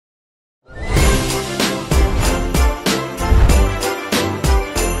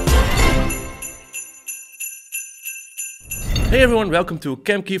Hey everyone, welcome to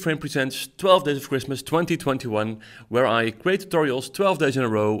Keyframe presents 12 Days of Christmas 2021, where I create tutorials 12 days in a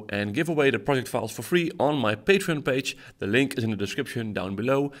row and give away the project files for free on my Patreon page. The link is in the description down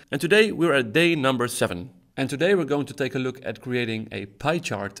below. And today we're at day number 7. And today we're going to take a look at creating a pie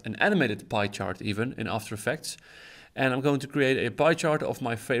chart, an animated pie chart even, in After Effects. And I'm going to create a pie chart of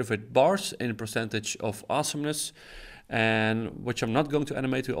my favorite bars in percentage of awesomeness. And which I'm not going to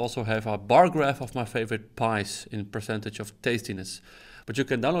animate, we also have a bar graph of my favorite pies in percentage of tastiness. But you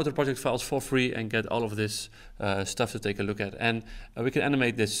can download the project files for free and get all of this stuff to take a look at. And we can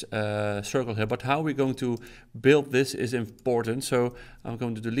animate this circle here, but how we're going to build this is important. So I'm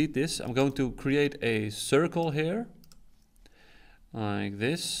going to delete this. I'm going to create a circle here, like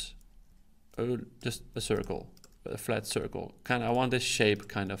this, just a circle. A flat circle. I want this shape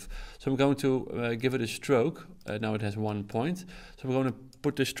kind of. So I'm going to give it a stroke. Now it has 1 point. So I'm going to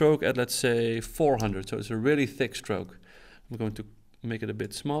put the stroke at, let's say, 400. So it's a really thick stroke. I'm going to make it a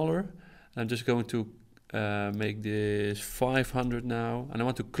bit smaller. I'm just going to make this 500 now. And I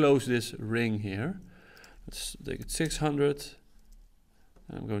want to close this ring here. Let's take it 600.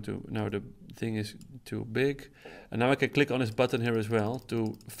 I'm going to, now the thing is too big. And now I can click on this button here as well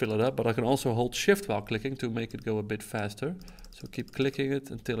to fill it up, but I can also hold shift while clicking to make it go a bit faster. So keep clicking it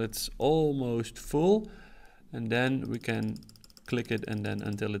until it's almost full. And then we can click it and then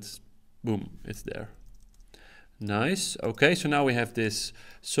until it's, boom, it's there. Nice. Okay, so now we have this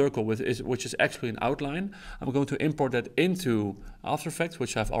circle which is actually an outline. I'm going to import that into After Effects,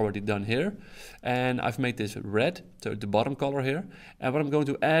 which I've already done here. And I've made this red, so the bottom color here. And what I'm going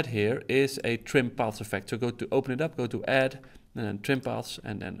to add here is a trim paths effect. So go to open it up, go to add, and then trim paths,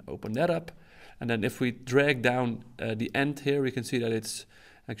 and then open that up. And then if we drag down the end here, we can see that it's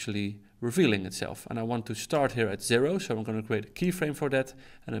actually revealing itself. And I want to start here at 0, so I'm going to create a keyframe for that.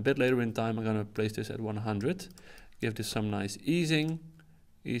 And a bit later in time, I'm going to place this at 100. Give this some nice easy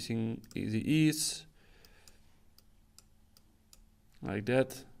ease. Like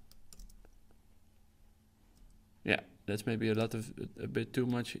that. Yeah, that's maybe a bit too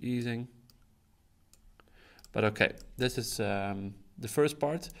much easing. But okay, this is the first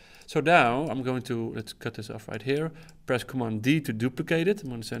part. So now I'm going to, let's cut this off right here. Press Command D to duplicate it. I'm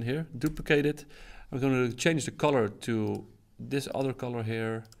going to send here, duplicate it. I'm going to change the color to this other color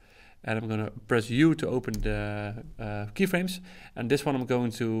here. And I'm going to press U to open the keyframes. And this one I'm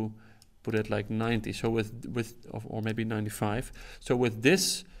going to put it like 90. So or maybe 95. So with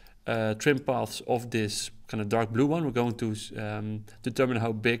this trim paths of this kind of dark blue one, we're going to determine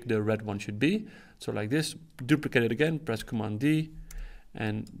how big the red one should be. So like this, duplicate it again, press Command D.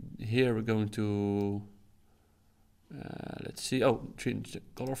 And here we're going to, let's see, change the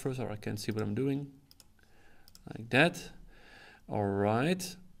color first, or I can't see what I'm doing. Like that. All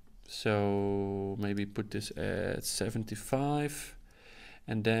right. So maybe put this at 75.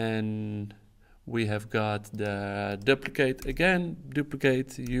 And then we have got the duplicate again,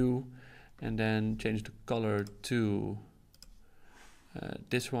 duplicate U, and then change the color to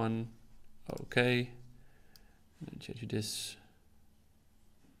this one. Okay. And change this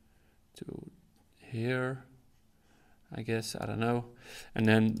to here, I guess, I don't know. And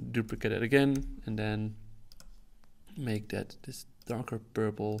then duplicate it again, and then make that this darker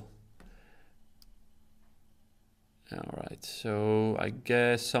purple. All right, so I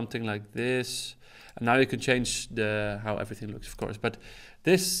guess something like this. And now you can change how everything looks, of course. But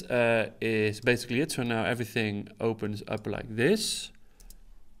this is basically it. So now everything opens up like this.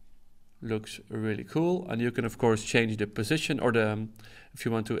 Looks really cool. And you can, of course, change the position or if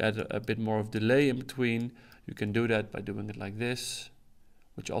you want to add a bit more of delay in between, you can do that by doing it like this,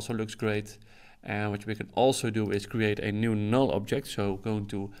 which also looks great. And what we can also do is create a new null object. So going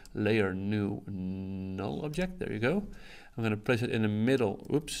to layer new null object. There you go. I'm going to place it in the middle.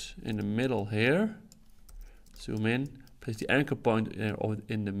 Oops, in the middle here. Zoom in. Place the anchor point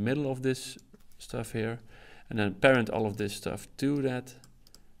in the middle of this stuff here. And then parent all of this stuff to that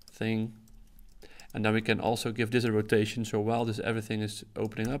thing. And then we can also give this a rotation. So while everything is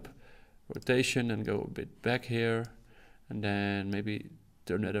opening up, rotation, and go a bit back here. And then maybe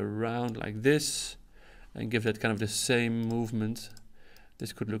turn it around like this and give that kind of the same movement.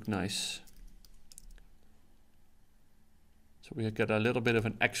 This could look nice. So we got a little bit of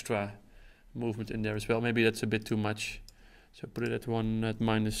an extra movement in there as well. Maybe that's a bit too much. So put it at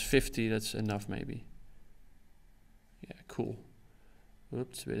 -50, that's enough maybe. Yeah, cool.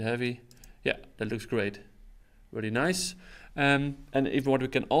 Oops, a bit heavy. Yeah, that looks great. Really nice. And even what we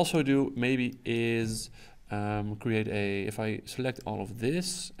can also do maybe is create if I select all of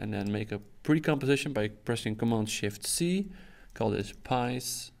this and then make a pre-composition by pressing Command Shift C, call this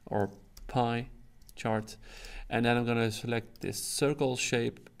pies or pie chart. And then I'm going to select this circle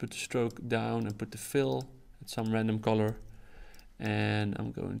shape, put the stroke down and put the fill at some random color. And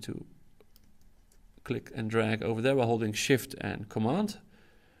I'm going to click and drag over there while holding Shift and Command,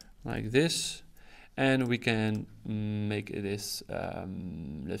 like this. And we can make this,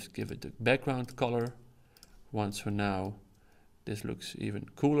 let's give it the background color. Once for now, this looks even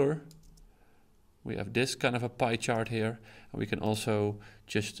cooler. We have this kind of a pie chart here. And we can also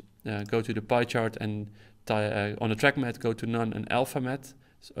just go to the pie chart and on the track mat, go to none and alpha mat.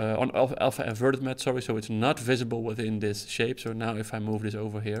 On alpha inverted mat, sorry, so it's not visible within this shape. So now if I move this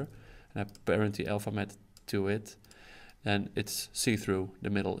over here and I parent the alpha mat to it, then it's see-through. The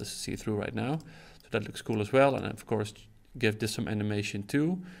middle is see-through right now. So that looks cool as well. And of course, give this some animation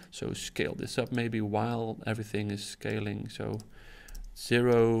too. So scale this up maybe while everything is scaling. So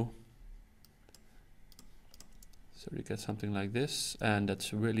 0. So we get something like this, and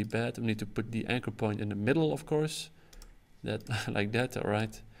that's really bad. We need to put the anchor point in the middle, of course. That like that, all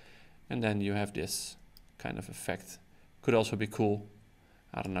right. And then you have this kind of effect. Could also be cool.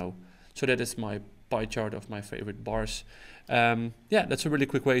 I don't know. So that is my pie chart of my favorite bars. Yeah, that's a really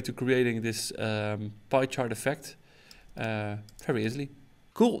quick way to creating this pie chart effect very easily.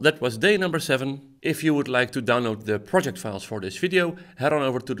 Cool, that was day number 7. If you would like to download the project files for this video, head on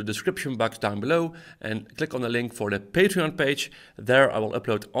over to the description box down below and click on the link for the Patreon page. There I will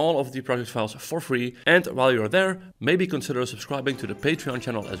upload all of the project files for free. And while you're there, maybe consider subscribing to the Patreon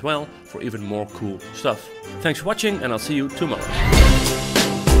channel as well for even more cool stuff. Thanks for watching, and I'll see you tomorrow.